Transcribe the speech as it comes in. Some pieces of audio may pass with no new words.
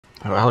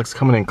Oh, Alex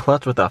coming in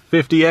clutch with a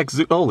 50x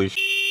zoom. Holy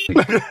sh**.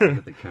 Look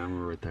at the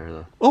camera right there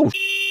though. Oh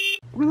sh**.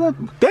 Look at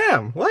that.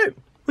 Damn, what?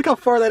 Look how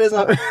far that is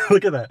out.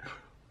 Look at that.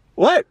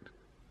 What?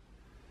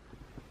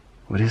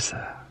 What is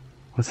that?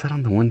 What's that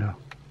on the window?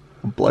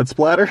 Blood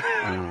splatter?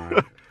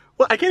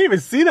 Well, I can't even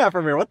see that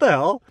from here. What the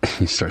hell?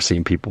 You start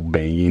seeing people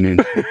banging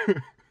and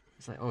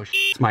it's like, oh shit,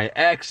 it's my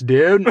ex,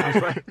 dude. I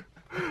was like,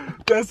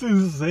 that's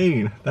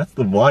insane. That's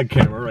the vlog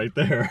camera right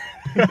there.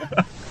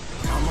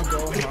 I'ma go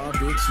hard,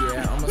 bitch,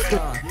 yeah, I'm a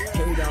star.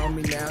 Hate on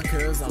me now,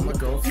 cause I'ma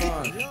go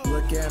far.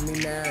 Look at me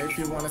now, if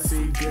you wanna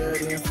see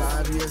good in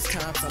 5 years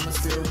tops, I'ma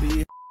still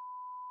be.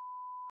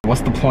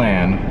 What's the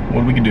plan?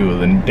 What do we can do?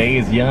 The day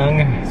is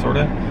young,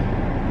 sorta?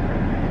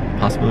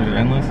 Possibilities are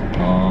endless? I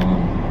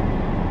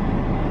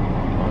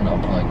don't know,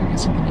 probably go get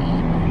something to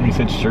eat. Maybe. You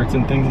said shirts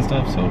and things and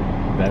stuff, so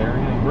that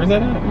area? Where's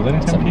that at? Was that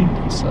in Tempe?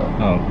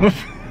 Oh.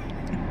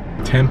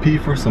 Tempe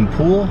for some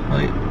pool?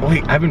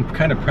 Wait, I've been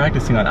kind of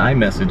practicing on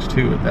iMessage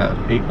too with that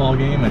 8-ball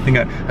game. I think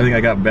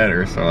I got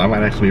better, so I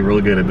might actually be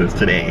really good at this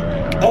today.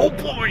 Oh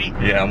boy!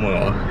 Yeah, I'm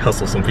gonna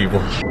hustle some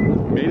people.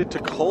 Made it to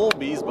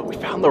Colby's, but we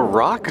found the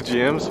rock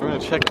gym, so we're gonna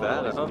check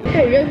that out.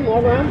 Hey, you guys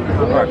more around?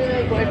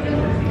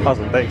 Alright.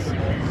 Awesome, thanks.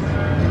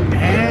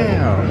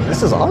 Damn,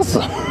 this is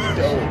awesome.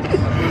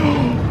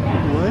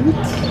 What?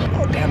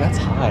 Oh damn, that's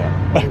high.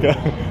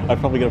 I'd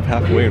probably get up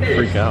halfway and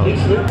freak out.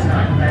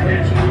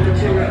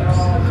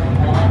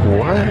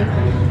 What?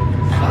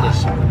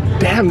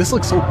 Damn, this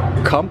looks so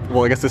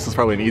comfortable. I guess this is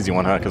probably an easy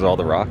one, huh? Because of all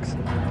the rocks.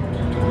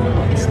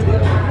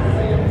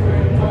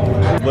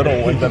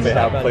 Little ones that they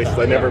have places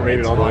I never made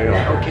it all the way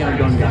up. Okay, I'm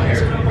going down here.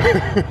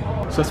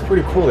 So that's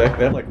pretty cool. They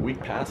have like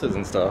week passes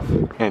and stuff.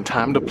 And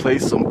time to play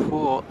some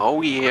pool.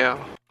 Oh yeah.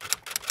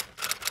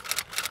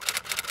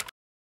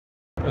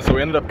 So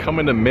we ended up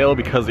coming to Mill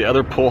because the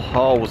other pool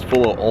hall was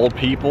full of old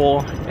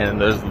people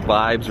and those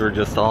vibes were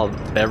just all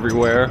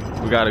everywhere.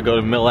 We gotta go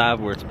to Mill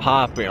Ave where it's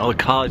popping. All the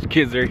college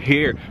kids are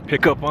here.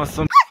 Pick up on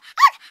some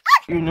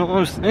you know what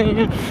I'm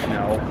saying?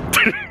 No.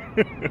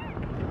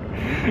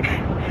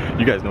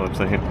 You guys know what I'm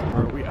saying.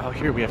 Are we out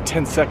here? We have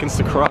 10 seconds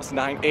to cross.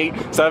 9,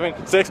 8,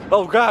 7, 6.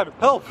 Oh God,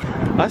 help!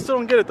 I still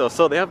don't get it though.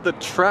 So they have the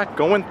track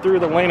going through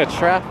the lane of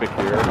traffic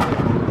here.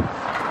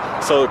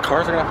 So the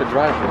cars are gonna have to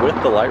drive with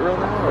the light rail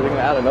now? Or are they gonna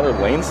add another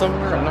lane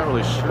somewhere? I'm not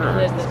really sure.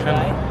 It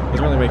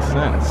doesn't really make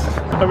sense.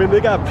 I mean,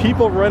 they got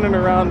people running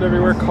around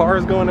everywhere,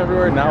 cars going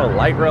everywhere, now a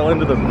light rail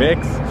into the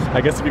mix.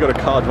 I guess if you go to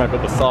college, you might be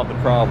able to solve the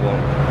problem.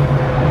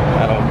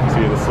 I don't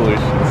see the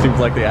solution. It seems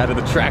like they added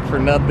the track for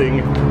nothing.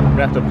 We're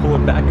gonna have to pull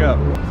it back up.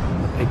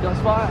 Pickup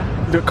spot?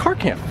 The car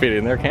can't fit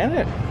in there, can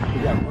it?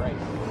 You got brakes.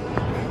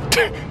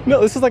 No,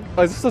 this is like,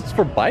 is this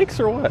for bikes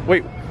or what?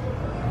 Wait.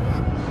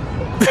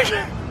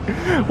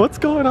 What's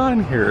going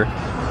on here?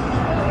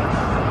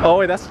 Oh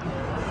wait, that's,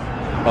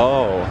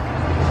 oh.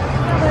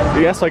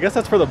 Yeah, so I guess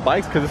that's for the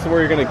bikes because this is where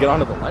you're gonna get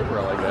onto the light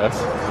rail, I guess.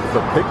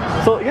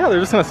 So yeah,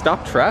 they're just gonna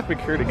stop traffic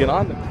here to get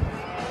on.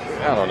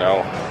 I don't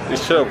know. They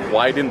should have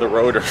widened the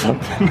road or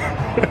something.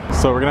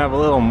 So we're gonna have a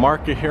little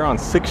market here on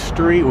 6th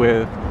Street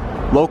with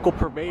local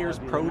purveyors,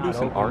 produce,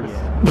 and artists.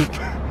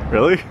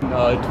 Really?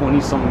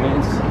 20-something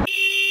minutes.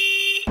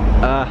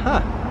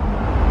 Uh-huh.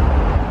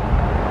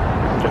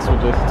 Guess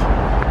we'll just...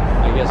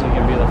 I guess we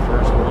can be the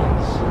first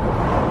ones.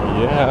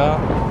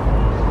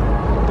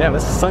 Yeah. Damn,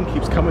 this sun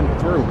keeps coming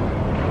through.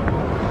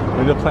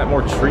 We need to plant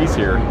more trees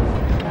here.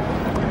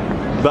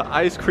 The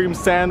ice cream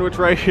sandwich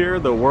right here,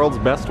 the world's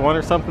best one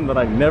or something that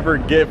I never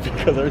get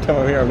because every time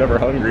I'm here I'm never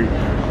hungry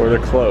or they're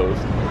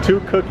closed. 2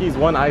 cookies,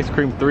 1 ice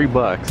cream,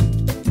 $3.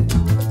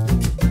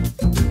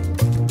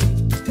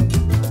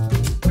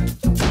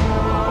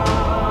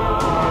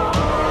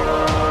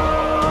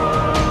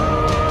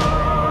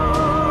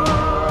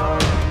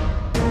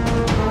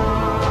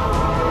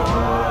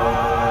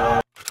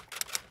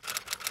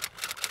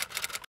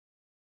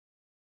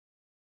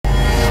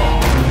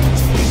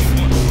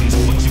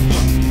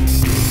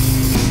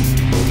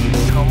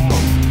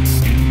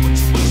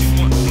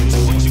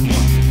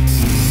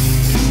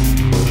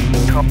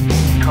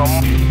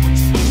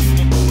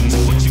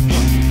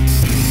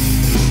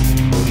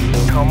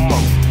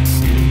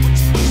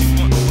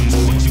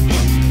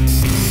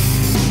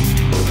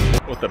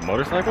 The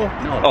motorcycle?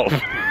 No. Oh.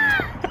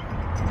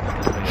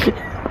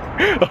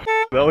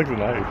 That looks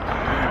nice.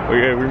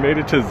 Okay, we made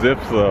it to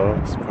Zips though.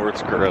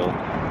 Sports Grill.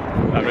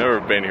 I've never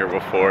been here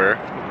before.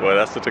 Boy,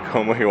 that's the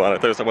Tacoma you want. I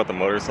thought it was talking about the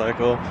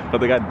motorcycle. But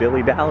they got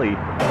Dilly Dally.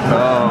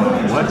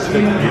 Oh, what's the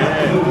game?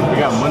 We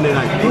got Monday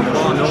Night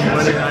Football, no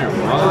Monday Night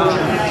Raw.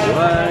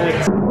 What?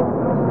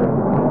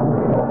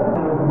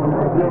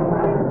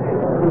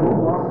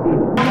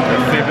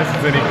 Let's see if this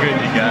is any good,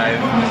 you guys.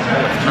 Oh,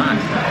 it's hot.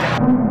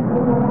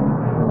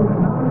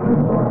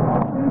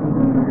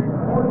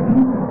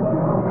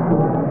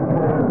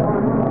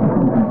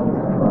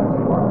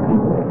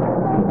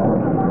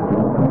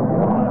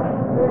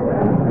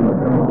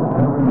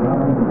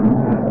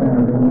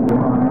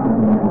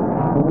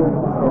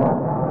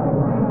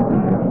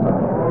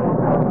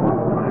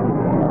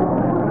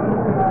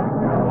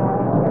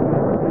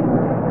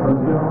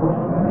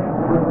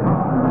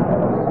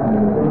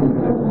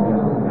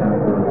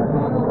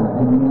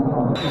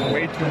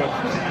 Way too much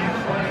cheese.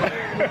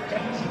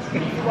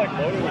 It's like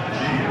loaded with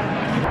cheese.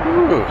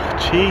 Ooh,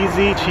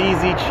 cheesy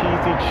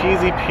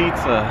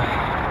pizza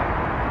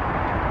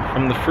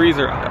from the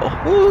freezer aisle.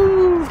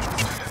 Woo!